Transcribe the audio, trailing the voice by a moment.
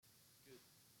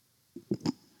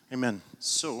Amen.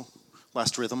 So,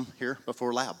 last rhythm here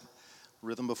before lab.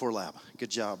 Rhythm before lab. Good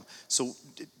job. So,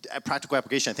 practical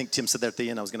application, I think Tim said that at the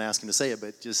end. I was going to ask him to say it,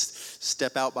 but just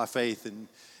step out by faith. And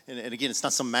again, it's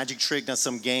not some magic trick, not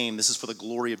some game. This is for the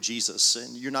glory of Jesus.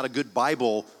 And you're not a good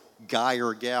Bible guy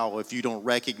or gal if you don't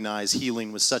recognize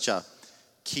healing was such a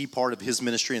key part of his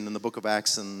ministry and then the book of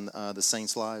Acts and the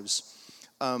saints' lives.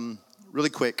 Really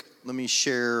quick, let me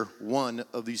share one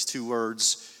of these two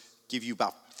words, give you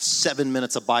about 7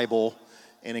 minutes of Bible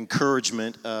and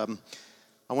encouragement. I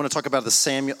want to talk about a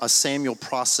Samuel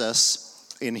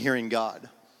process in hearing God.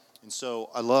 And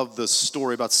so I love the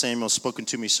story about Samuel, spoken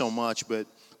to me so much, but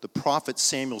the prophet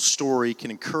Samuel's story can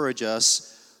encourage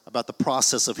us about the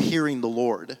process of hearing the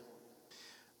Lord.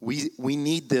 We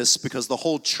need this because the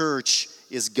whole church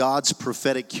is God's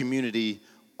prophetic community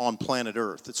on planet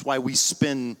Earth. It's why we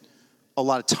spend a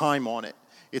lot of time on it.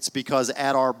 It's because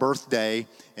at our birthday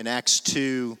in Acts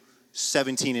 2,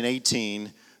 17 and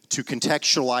 18, to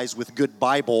contextualize with good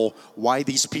Bible why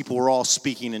these people were all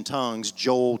speaking in tongues,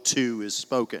 Joel 2 is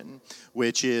spoken,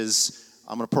 which is,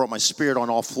 I'm going to pour out my spirit on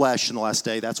all flesh in the last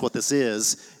day. That's what this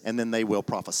is, and then they will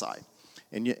prophesy.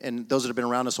 And those that have been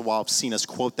around us a while have seen us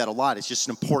quote that a lot. It's just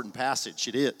an important passage.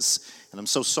 It is. And I'm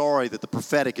so sorry that the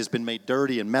prophetic has been made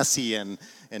dirty and messy and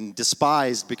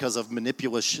despised because of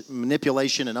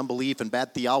manipulation and unbelief and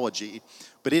bad theology.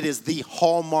 But it is the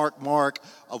hallmark mark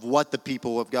of what the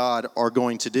people of God are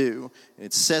going to do. And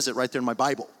it says it right there in my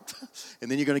Bible. And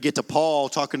then you're going to get to Paul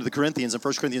talking to the Corinthians in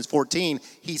 1 Corinthians 14.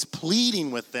 He's pleading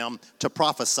with them to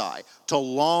prophesy, to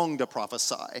long to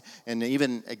prophesy, and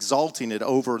even exalting it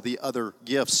over the other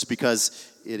gifts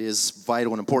because it is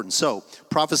vital and important. So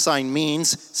prophesying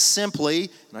means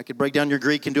simply, and I could break down your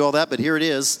Greek and do all that, but here it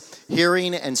is,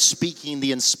 hearing and speaking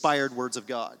the inspired words of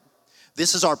God.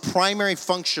 This is our primary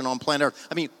function on planet Earth.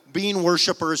 I mean, being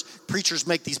worshipers, preachers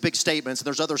make these big statements, and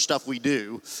there's other stuff we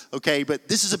do, okay? But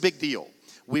this is a big deal.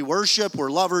 We worship,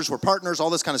 we're lovers, we're partners, all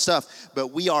this kind of stuff, but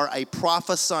we are a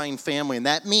prophesying family, and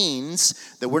that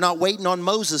means that we're not waiting on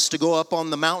Moses to go up on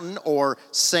the mountain, or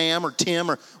Sam or Tim,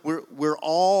 or we're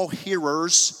all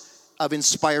hearers of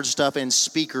inspired stuff and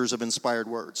speakers of inspired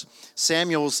words.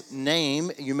 Samuel's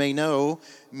name, you may know,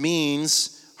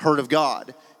 means heard of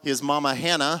God. His mama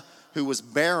Hannah, who was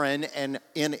barren and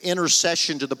in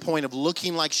intercession to the point of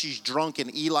looking like she's drunk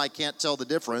and Eli can't tell the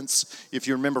difference. If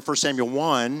you remember 1 Samuel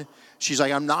 1, she's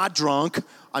like, I'm not drunk,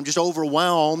 I'm just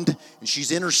overwhelmed. And she's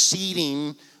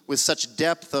interceding with such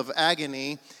depth of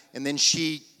agony. And then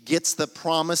she gets the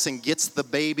promise and gets the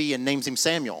baby and names him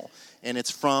Samuel. And it's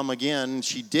from, again,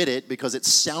 she did it because it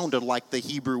sounded like the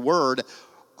Hebrew word,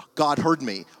 God heard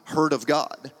me, heard of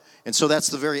God. And so that's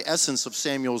the very essence of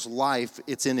Samuel's life.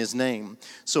 It's in his name.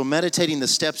 So meditating the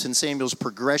steps in Samuel's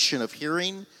progression of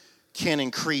hearing can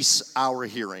increase our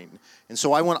hearing. And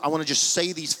so I want to just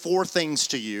say these 4 things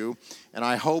to you, and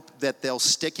I hope that they'll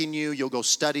stick in you. You'll go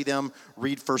study them,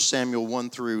 read 1 Samuel 1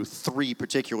 through 3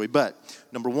 particularly. But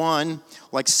number 1,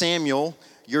 like Samuel,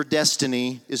 your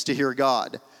destiny is to hear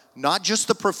God. Not just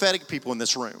the prophetic people in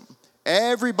this room.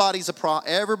 Everybody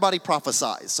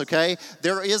prophesies, okay?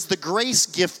 There is the grace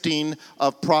gifting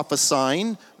of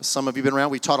prophesying. Some of you have been around.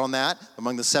 We taught on that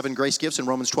among the 7 grace gifts in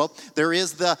Romans 12. There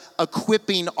is the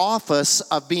equipping office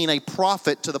of being a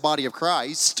prophet to the body of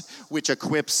Christ, which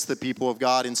equips the people of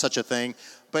God in such a thing.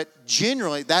 But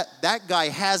generally, that guy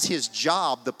has his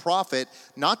job, the prophet,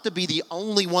 not to be the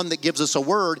only one that gives us a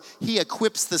word. He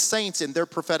equips the saints in their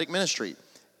prophetic ministry.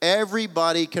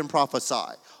 Everybody can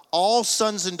prophesy. All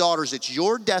sons and daughters, it's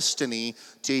your destiny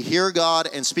to hear God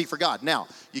and speak for God. Now,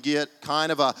 you get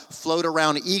kind of a float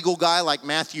around eagle guy like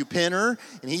Matthew Penner,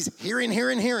 and he's hearing.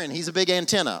 He's a big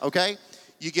antenna, okay?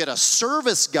 You get a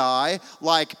service guy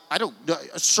like,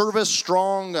 service,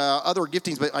 strong, other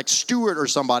giftings, but like Stewart or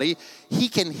somebody. He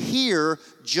can hear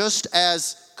just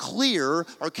as clear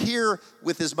or hear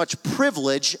with as much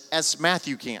privilege as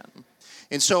Matthew can.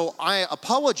 And so I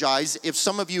apologize if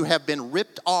some of you have been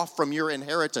ripped off from your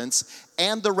inheritance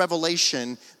and the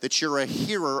revelation that you're a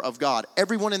hearer of God.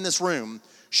 Everyone in this room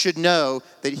should know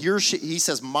that he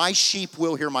says, my sheep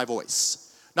will hear my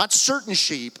voice. Not certain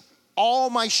sheep, all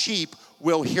my sheep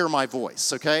will hear my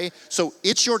voice, okay? So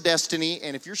it's your destiny,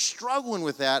 and if you're struggling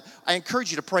with that, I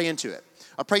encourage you to pray into it.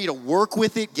 I pray you to work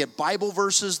with it, get Bible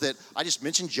verses that I just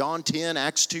mentioned, John 10,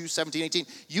 Acts 2, 17, 18.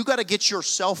 You got to get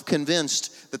yourself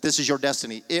convinced that this is your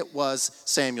destiny. It was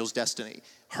Samuel's destiny.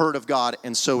 Heard of God,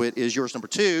 and so it is yours. Number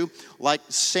 2, like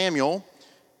Samuel,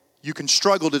 you can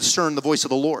struggle to discern the voice of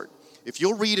the Lord. If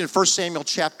you'll read in 1 Samuel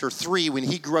chapter 3, when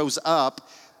he grows up,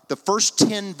 the first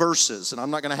 10 verses, and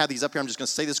I'm not going to have these up here, I'm just going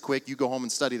to say this quick, you go home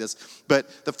and study this,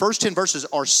 but the first 10 verses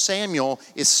are Samuel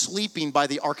is sleeping by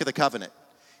the Ark of the Covenant.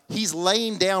 He's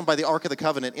laying down by the Ark of the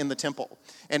Covenant in the temple,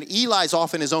 and Eli's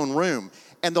off in his own room,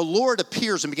 and the Lord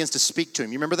appears and begins to speak to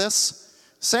him. You remember this?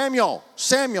 Samuel,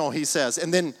 Samuel, he says.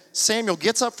 And then Samuel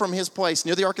gets up from his place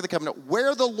near the Ark of the Covenant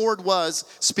where the Lord was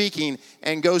speaking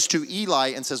and goes to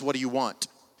Eli and says, what do you want?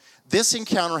 This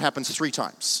encounter happens 3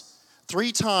 times.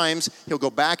 3 times he'll go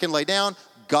back and lay down.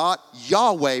 God,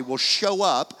 Yahweh will show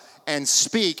up and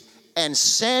speak, and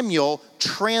Samuel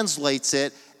translates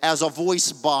it as a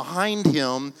voice behind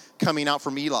him coming out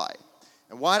from Eli.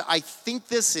 And what I think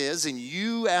this is, and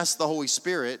you ask the Holy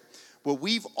Spirit, well,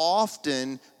 we've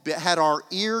often had our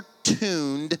ear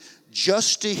tuned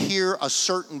just to hear a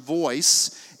certain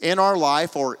voice in our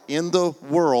life or in the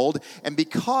world, and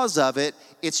because of it,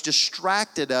 it's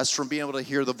distracted us from being able to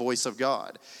hear the voice of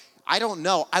God. I don't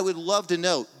know. I would love to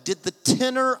know, did the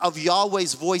tenor of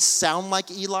Yahweh's voice sound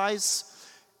like Eli's?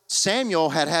 Samuel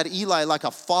had Eli like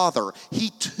a father. He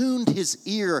tuned his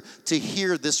ear to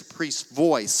hear this priest's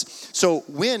voice. So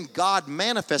when God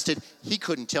manifested, he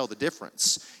couldn't tell the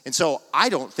difference. And so I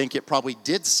don't think it probably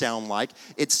did sound like,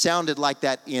 it sounded like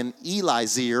that in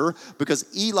Eli's ear because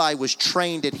Eli was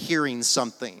trained at hearing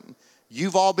something.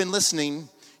 You've all been listening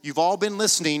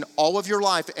all of your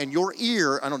life, and your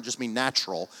ear, I don't just mean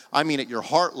natural, I mean at your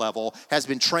heart level, has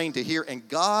been trained to hear. And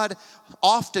God,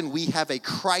 often we have a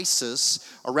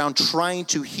crisis around trying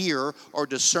to hear or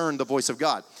discern the voice of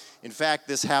God. In fact,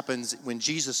 this happens when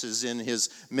Jesus is in his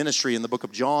ministry in the book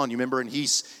of John. You remember, and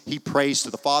he prays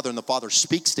to the Father, and the Father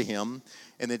speaks to him,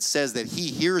 and it says that he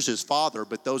hears his Father,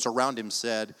 but those around him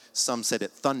some said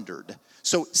it thundered.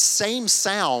 So same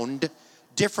sound,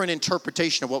 different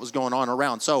interpretation of what was going on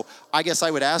around. So I guess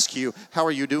I would ask you, how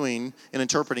are you doing in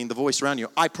interpreting the voice around you?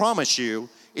 I promise you,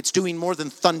 it's doing more than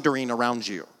thundering around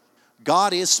you.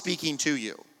 God is speaking to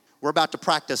you. We're about to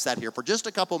practice that here for just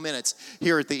a couple minutes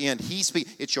here at the end.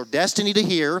 It's your destiny to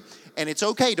hear, and it's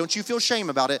okay. Don't you feel shame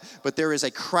about it, but there is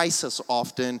a crisis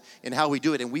often in how we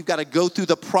do it, and we've got to go through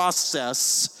the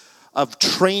process of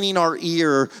training our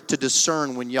ear to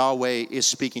discern when Yahweh is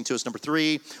speaking to us. Number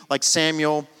 3, like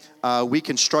Samuel, we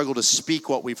can struggle to speak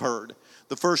what we've heard.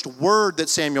 The first word that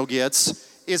Samuel gets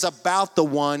is about the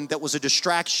one that was a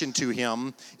distraction to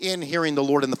him in hearing the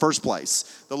Lord in the first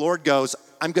place. The Lord goes,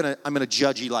 I'm gonna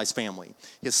judge Eli's family.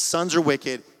 His sons are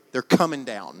wicked, they're coming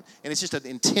down. And it's just an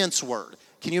intense word.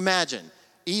 Can you imagine?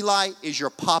 Eli is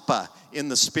your papa in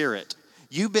the spirit.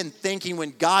 You've been thinking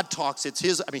when God talks,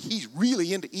 he's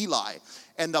really into Eli.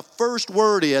 And the first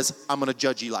word is, I'm gonna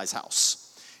judge Eli's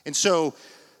house. And so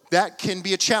that can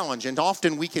be a challenge, and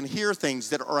often we can hear things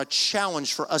that are a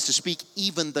challenge for us to speak,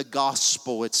 even the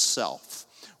gospel itself.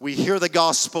 We hear the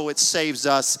gospel, it saves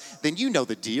us, then you know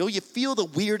the deal. You feel the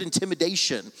weird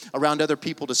intimidation around other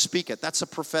people to speak it. That's a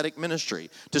prophetic ministry,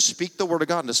 to speak the word of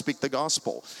God and to speak the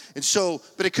gospel. And so,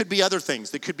 but it could be other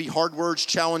things. It could be hard words,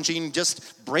 challenging,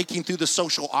 just breaking through the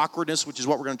social awkwardness, which is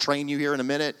what we're going to train you here in a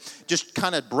minute. Just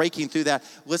kind of breaking through that.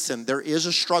 Listen, there is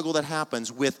a struggle that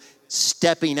happens with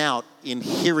stepping out in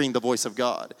hearing the voice of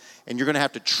God. And you're going to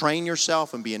have to train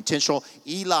yourself and be intentional.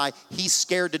 Eli, he's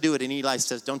scared to do it, and Eli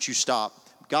says, don't you stop.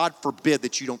 God forbid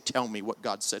that you don't tell me what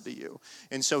God said to you.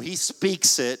 And so he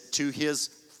speaks it to his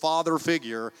father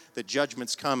figure that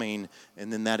judgment's coming,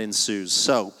 and then that ensues.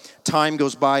 So time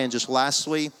goes by, and just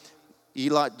lastly,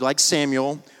 Eli, like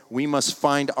Samuel, we must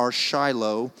find our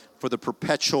Shiloh for the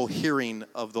perpetual hearing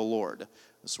of the Lord.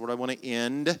 This is where I want to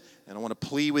end, and I want to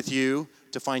plead with you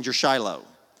to find your Shiloh.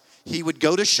 He would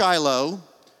go to Shiloh,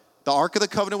 the Ark of the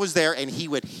Covenant was there, and he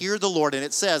would hear the Lord. And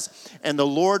it says, and the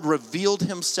Lord revealed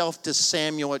himself to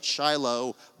Samuel at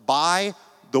Shiloh by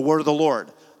the word of the Lord.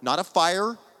 Not a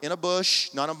fire in a bush,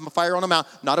 not a fire on a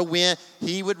mountain, not a wind.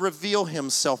 He would reveal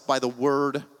himself by the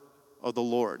word of the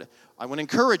Lord. I want to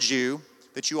encourage you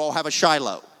that you all have a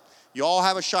Shiloh. You all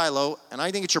have a Shiloh, and I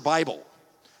think it's your Bible.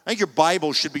 I think your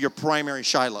Bible should be your primary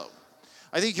Shiloh.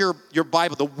 I think your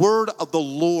Bible, the word of the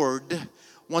Lord,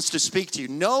 wants to speak to you.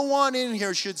 No one in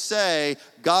here should say,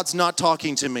 God's not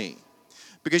talking to me.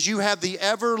 Because you have the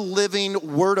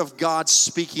ever-living word of God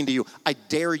speaking to you. I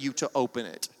dare you to open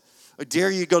it. I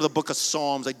dare you to go to the book of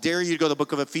Psalms. I dare you to go to the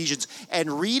book of Ephesians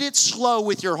and read it slow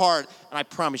with your heart. And I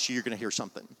promise you're going to hear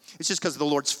something. It's just because the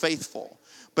Lord's faithful.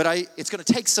 But it's going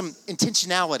to take some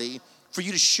intentionality for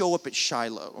you to show up at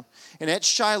Shiloh. And at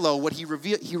Shiloh, what he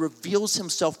reveals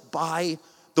himself by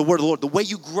the word of the Lord. The way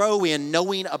you grow in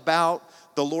knowing about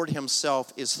the Lord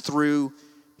himself is through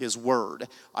his word.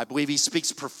 I believe he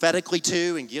speaks prophetically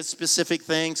too and gives specific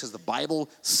things because the Bible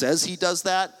says he does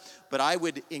that. but I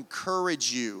would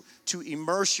encourage you to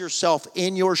immerse yourself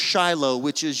in your Shiloh,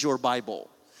 which is your Bible.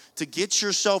 To get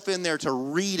yourself in there, to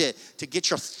read it, to get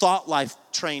your thought life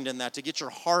trained in that, to get your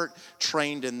heart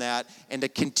trained in that, and to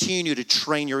continue to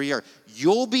train your ear.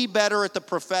 You'll be better at the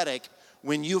prophetic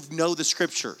when you know the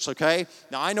scriptures, okay?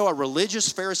 Now, I know a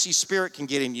religious Pharisee spirit can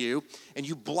get in you, and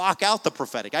you block out the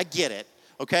prophetic. I get it,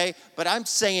 okay? But I'm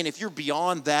saying if you're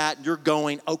beyond that, you're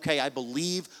going, okay, I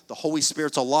believe the Holy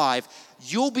Spirit's alive,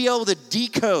 you'll be able to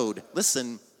decode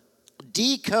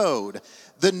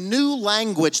the new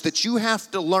language that you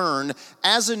have to learn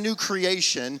as a new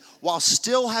creation while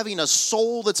still having a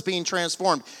soul that's being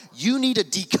transformed. You need a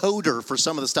decoder for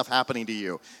some of the stuff happening to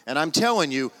you. And I'm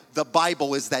telling you, the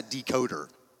Bible is that decoder.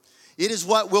 It is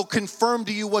what will confirm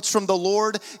to you what's from the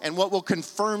Lord and what will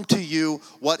confirm to you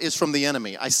what is from the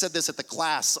enemy. I said this at the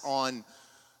class on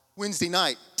Wednesday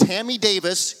night. Tammy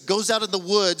Davis goes out in the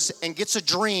woods and gets a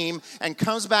dream and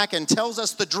comes back and tells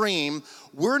us the dream.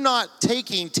 We're not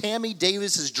taking Tammy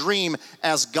Davis's dream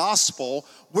as gospel.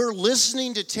 We're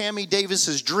listening to Tammy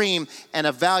Davis's dream and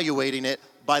evaluating it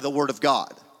by the Word of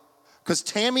God. Because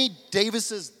Tammy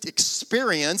Davis's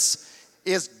experience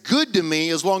is good to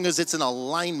me as long as it's in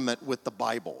alignment with the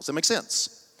Bible. Does that make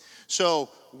sense? So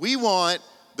we want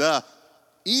the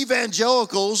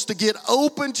evangelicals to get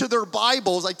open to their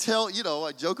Bibles. I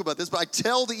joke about this, but I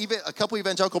tell a couple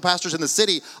evangelical pastors in the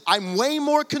city, I'm way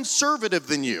more conservative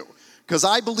than you because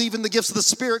I believe in the gifts of the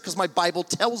Spirit because my Bible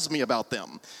tells me about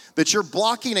them. That you're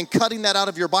blocking and cutting that out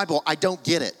of your Bible, I don't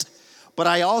get it. But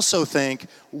I also think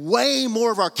way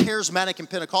more of our charismatic and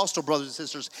Pentecostal brothers and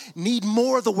sisters need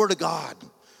more of the Word of God.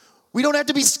 We don't have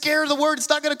to be scared of the Word. It's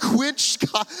not going to quench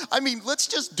God. I mean, let's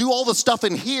just do all the stuff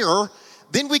in here.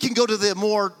 Then we can go to the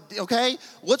more, okay?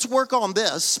 Let's work on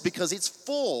this because it's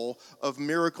full of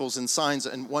miracles and signs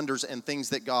and wonders and things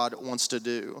that God wants to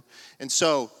do. And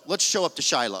so let's show up to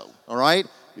Shiloh, all right?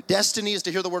 Your destiny is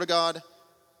to hear the Word of God.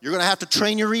 You're going to have to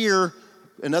train your ear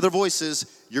in other voices.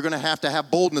 You're going to have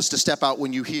boldness to step out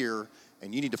when you hear,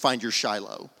 and you need to find your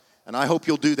Shiloh. And I hope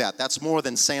you'll do that. That's more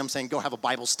than Sam saying, go have a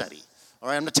Bible study. All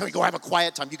right, I'm not telling you go have a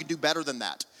quiet time. You can do better than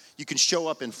that. You can show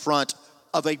up in front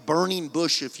of a burning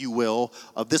bush, if you will,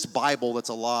 of this Bible that's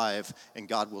alive, and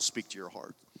God will speak to your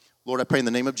heart. Lord, I pray in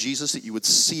the name of Jesus that you would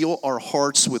seal our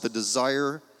hearts with a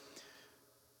desire,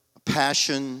 a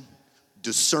passion,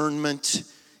 discernment,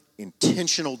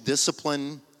 intentional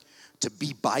discipline to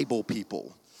be Bible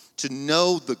people, to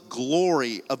know the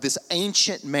glory of this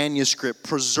ancient manuscript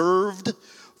preserved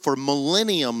for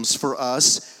millenniums for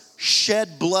us,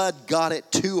 shed blood got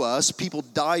it to us, people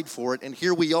died for it, and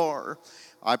here we are.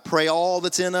 I pray all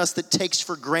that's in us that takes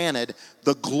for granted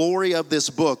the glory of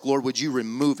this book, Lord, would you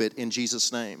remove it in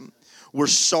Jesus' name? We're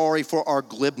sorry for our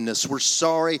glibness. We're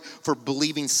sorry for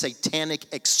believing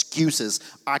satanic excuses.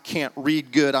 I can't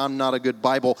read good. I'm not a good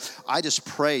Bible. I just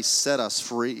pray, set us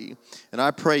free. And I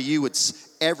pray you would,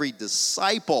 every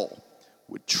disciple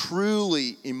would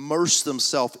truly immerse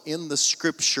themselves in the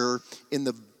scripture, in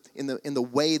the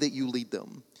way that you lead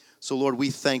them. So, Lord, we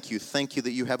thank you. Thank you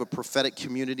that you have a prophetic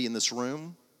community in this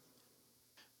room.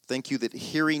 Thank you that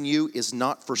hearing you is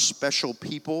not for special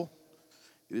people.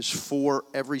 It is for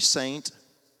every saint.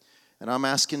 And I'm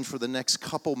asking for the next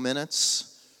couple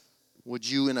minutes, would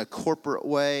you in a corporate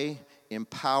way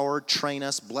empower, train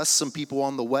us, bless some people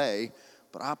on the way,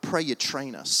 but I pray you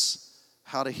train us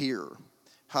how to hear,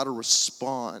 how to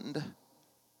respond.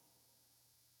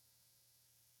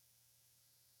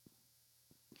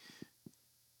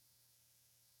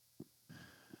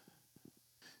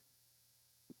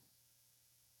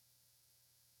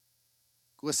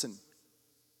 Listen,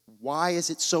 why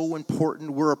is it so important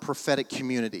we're a prophetic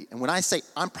community? And when I say,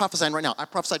 I'm prophesying right now, I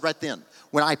prophesied right then.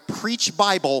 When I preach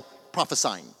Bible,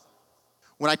 prophesying.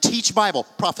 When I teach Bible,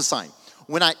 prophesying.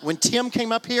 When Tim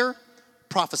came up here,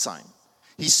 prophesying.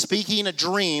 He's speaking a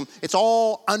dream. It's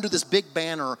all under this big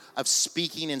banner of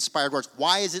speaking inspired words.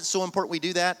 Why is it so important we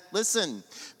do that? Listen,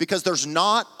 because there's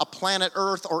not a planet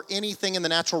Earth or anything in the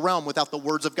natural realm without the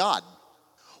words of God.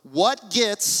 What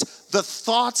gets the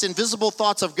thoughts, invisible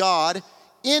thoughts of God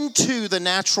into the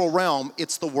natural realm?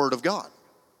 It's the Word of God.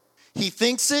 He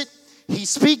thinks it, he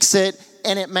speaks it,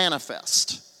 and it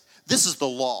manifests. This is the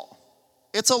law.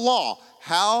 It's a law.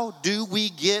 How do we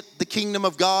get the kingdom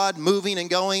of God moving and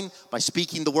going? By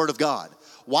speaking the Word of God.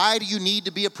 Why do you need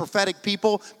to be a prophetic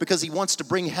people? Because he wants to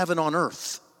bring heaven on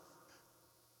earth.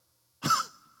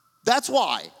 That's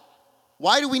why.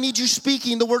 Why do we need you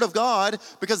speaking the word of God?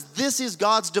 Because this is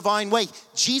God's divine way.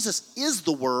 Jesus is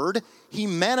the word. He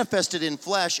manifested in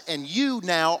flesh, and you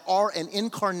now are an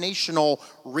incarnational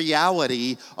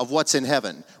reality of what's in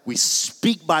heaven. We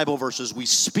speak Bible verses, we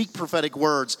speak prophetic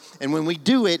words, and when we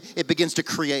do it, it begins to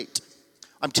create.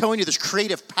 I'm telling you, there's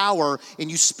creative power in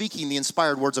you speaking the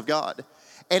inspired words of God.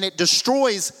 And it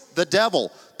destroys the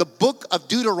devil. The book of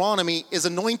Deuteronomy is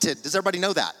anointed. Does everybody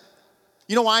know that?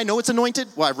 You know why I know it's anointed?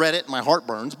 Well, I read it and my heart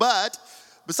burns. But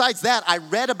besides that, I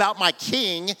read about my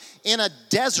king in a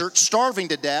desert starving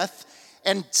to death.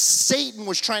 And Satan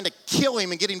was trying to kill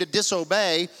him and get him to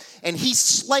disobey. And he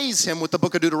slays him with the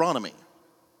book of Deuteronomy.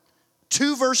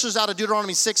 2 verses out of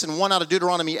Deuteronomy 6 and 1 out of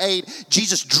Deuteronomy 8.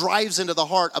 Jesus drives into the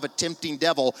heart of a tempting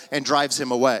devil and drives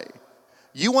him away.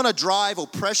 You want to drive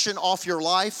oppression off your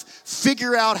life?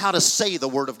 Figure out how to say the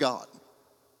word of God.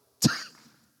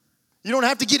 You don't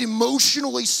have to get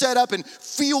emotionally set up and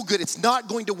feel good. It's not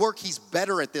going to work. He's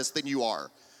better at this than you are.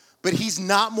 But he's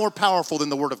not more powerful than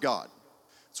the word of God.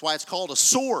 That's why it's called a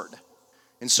sword.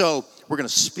 And so we're going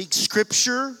to speak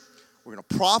scripture. We're going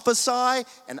to prophesy.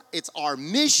 And it's our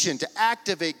mission to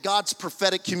activate God's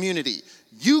prophetic community.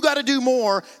 You got to do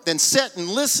more than sit and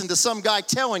listen to some guy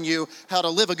telling you how to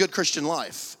live a good Christian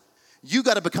life. You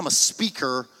got to become a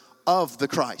speaker of the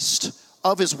Christ,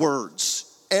 of his words.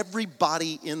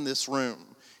 Everybody in this room.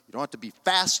 You don't have to be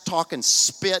fast-talking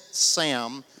spit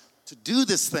Sam to do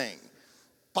this thing.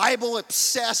 Bible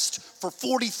obsessed for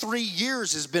 43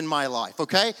 years has been my life,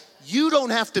 okay? You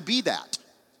don't have to be that.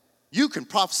 You can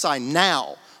prophesy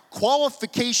now.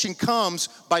 Qualification comes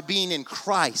by being in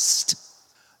Christ,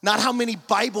 not how many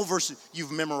Bible verses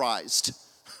you've memorized.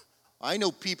 I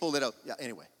know people that,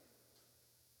 anyway,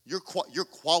 you're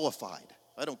qualified.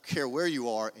 I don't care where you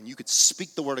are, and you could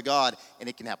speak the word of God, and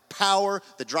it can have power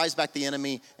that drives back the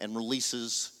enemy and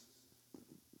releases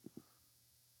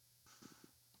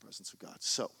the presence of God.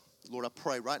 So, Lord, I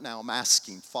pray right now, I'm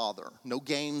asking, Father, no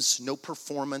games, no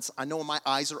performance. I know my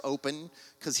eyes are open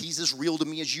because he's as real to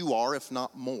me as you are, if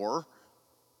not more.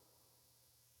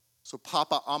 So,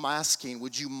 Papa, I'm asking,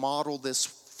 would you model this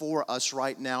for us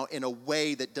right now in a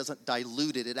way that doesn't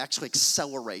dilute it? It actually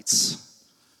accelerates.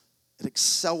 It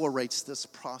accelerates this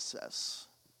process.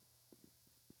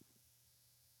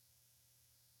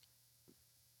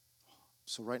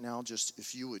 So right now, just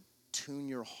if you would tune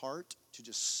your heart to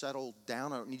just settle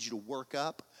down. I don't need you to work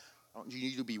up. I don't need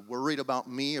you to be worried about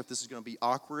me if this is going to be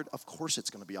awkward. Of course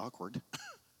it's going to be awkward.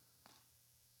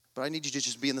 But I need you to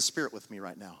just be in the spirit with me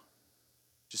right now.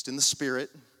 Just in the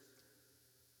spirit.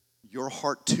 Your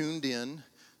heart tuned in.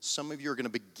 Some of you are going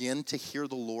to begin to hear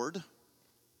the Lord.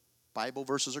 Bible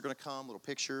verses are going to come, little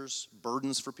pictures,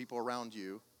 burdens for people around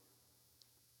you.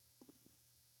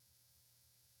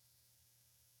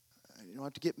 You don't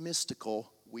have to get mystical.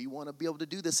 We want to be able to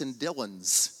do this in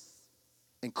Dillon's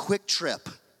and Quick Trip.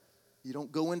 You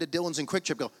don't go into Dillon's and Quick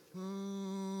Trip and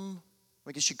go,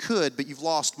 I guess you could, but you've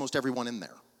lost most everyone in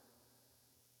there.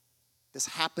 This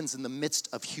happens in the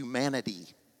midst of humanity.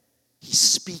 He's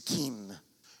speaking.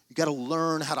 You got to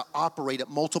learn how to operate at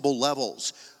multiple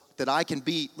levels. That I can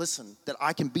be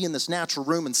in this natural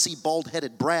room and see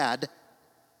bald-headed Brad,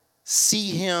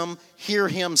 see him, hear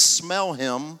him, smell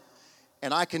him,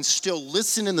 and I can still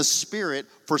listen in the spirit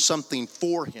for something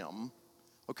for him.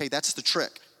 Okay, that's the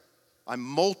trick. I'm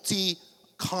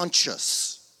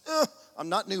multi-conscious. I'm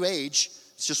not New Age.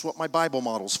 It's just what my Bible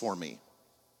models for me.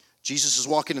 Jesus is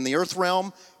walking in the earth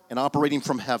realm and operating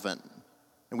from heaven.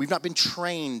 And we've not been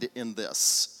trained in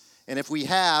this. And if we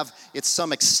have, it's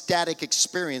some ecstatic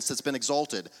experience that's been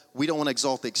exalted. We don't want to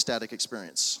exalt the ecstatic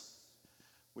experience.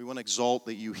 We want to exalt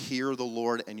that you hear the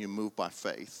Lord and you move by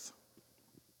faith.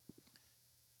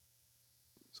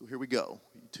 So here we go.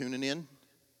 You tuning in?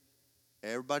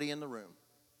 Everybody in the room,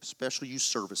 especially you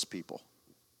service people.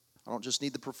 I don't just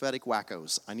need the prophetic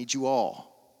wackos. I need you all.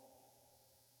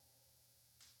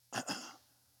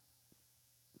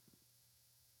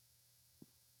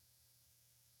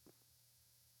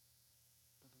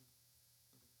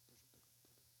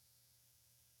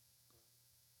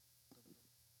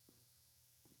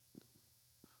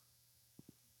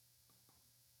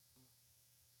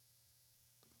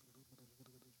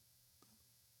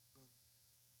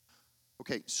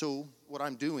 Okay, so what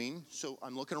I'm doing,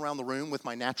 I'm looking around the room with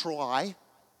my natural eye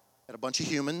at a bunch of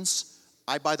humans.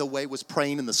 I, by the way, was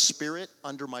praying in the spirit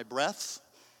under my breath.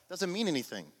 Doesn't mean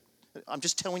anything. I'm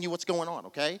just telling you what's going on,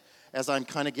 okay? As I'm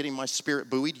kind of getting my spirit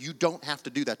buoyed. You don't have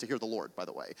to do that to hear the Lord, by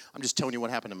the way. I'm just telling you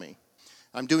what happened to me.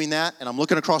 I'm doing that, and I'm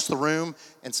looking across the room,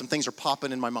 and some things are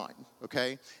popping in my mind,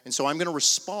 okay? And so I'm going to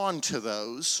respond to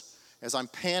those as I'm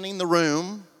panning the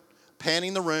room,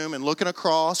 panning the room and looking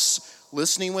across,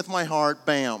 listening with my heart.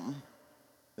 Bam.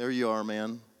 There you are,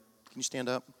 man. Can you stand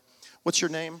up? What's your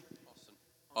name?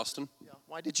 Austin. Yeah.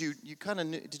 Why did you kind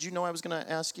of, did you know I was going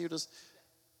to ask you to?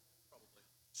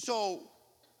 Probably.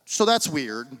 So that's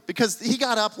weird, because he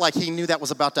got up like he knew that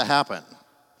was about to happen.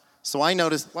 So I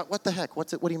noticed, what the heck? What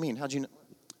do you mean? How'd you know?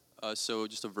 So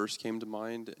just a verse came to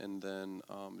mind, and then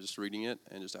just reading it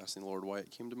and just asking the Lord why it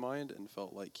came to mind, and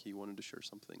felt like he wanted to share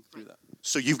something through that.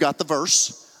 So you've got the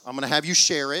verse. I'm going to have you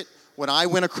share it. When I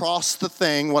went across the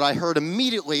thing, what I heard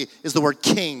immediately is the word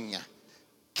king.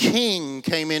 King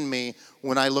came in me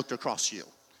when I looked across you.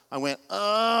 I went,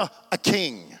 a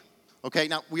king. Okay,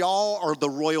 now we all are the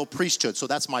royal priesthood, so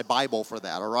that's my Bible for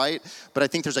that, all right? But I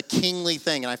think there's a kingly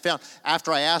thing, and I found,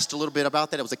 after I asked a little bit about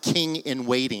that, it was a king in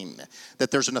waiting, that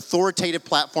there's an authoritative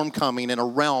platform coming in a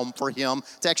realm for him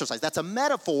to exercise. That's a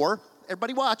metaphor.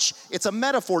 Everybody watch. It's a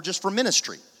metaphor just for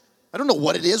ministry. I don't know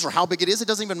what it is or how big it is. It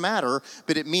doesn't even matter,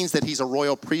 but it means that he's a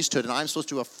royal priesthood, and I'm supposed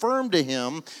to affirm to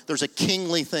him there's a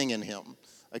kingly thing in him,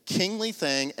 a kingly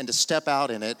thing, and to step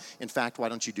out in it. In fact, why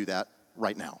don't you do that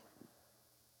right now?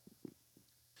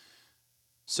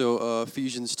 So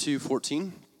Ephesians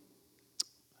 2:14,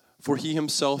 for he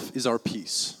himself is our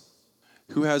peace,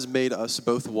 who has made us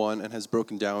both one and has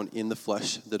broken down in the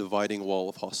flesh the dividing wall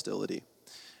of hostility.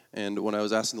 And when I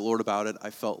was asking the Lord about it, I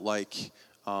felt like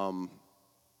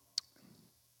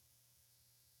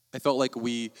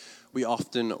we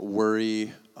often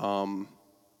worry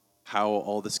how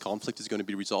all this conflict is going to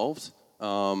be resolved.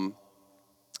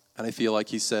 And I feel like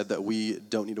he said that we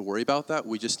don't need to worry about that.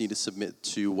 We just need to submit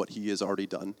to what he has already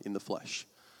done in the flesh,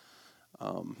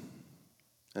 and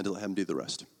to let him do the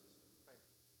rest.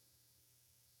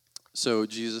 So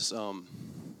Jesus,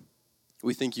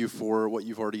 we thank you for what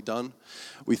you've already done.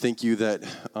 We thank you that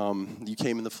you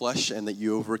came in the flesh and that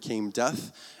you overcame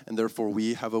death, and therefore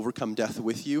we have overcome death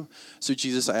with you. So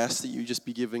Jesus, I ask that you just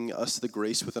be giving us the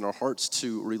grace within our hearts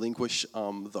to relinquish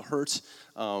the hurt,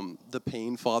 the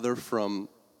pain, Father,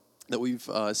 that we've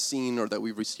seen or that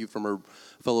we've received from our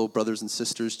fellow brothers and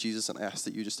sisters, Jesus, and I ask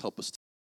that you just help us